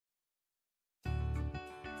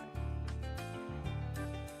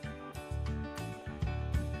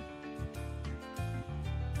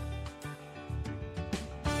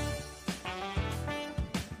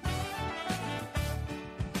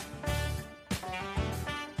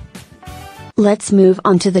Let's move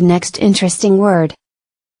on to the next interesting word.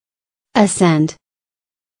 Ascend.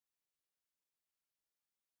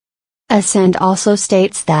 Ascend also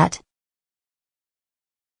states that.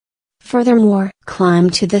 Furthermore,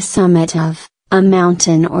 climb to the summit of a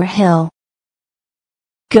mountain or hill.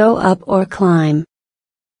 Go up or climb.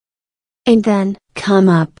 And then, come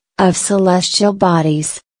up, of celestial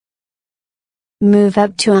bodies. Move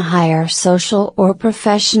up to a higher social or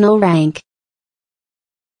professional rank.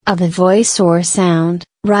 Of a voice or sound,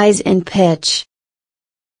 rise in pitch.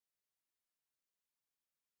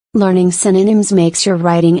 Learning synonyms makes your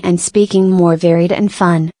writing and speaking more varied and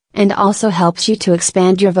fun, and also helps you to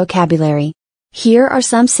expand your vocabulary. Here are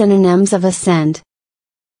some synonyms of ascend.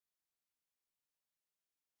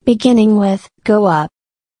 Beginning with, go up.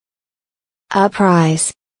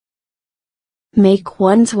 Uprise. Make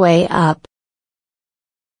one's way up.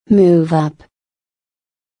 Move up.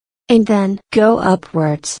 And then, go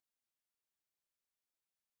upwards.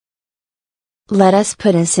 Let us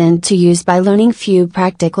put ascend to use by learning few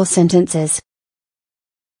practical sentences.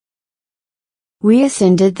 We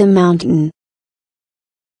ascended the mountain.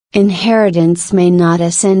 Inheritance may not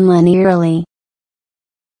ascend linearly.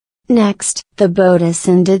 Next, the boat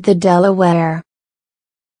ascended the Delaware.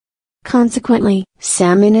 Consequently,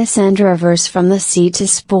 salmon ascend rivers from the sea to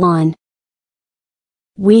spawn.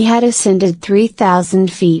 We had ascended 3,000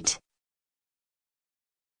 feet.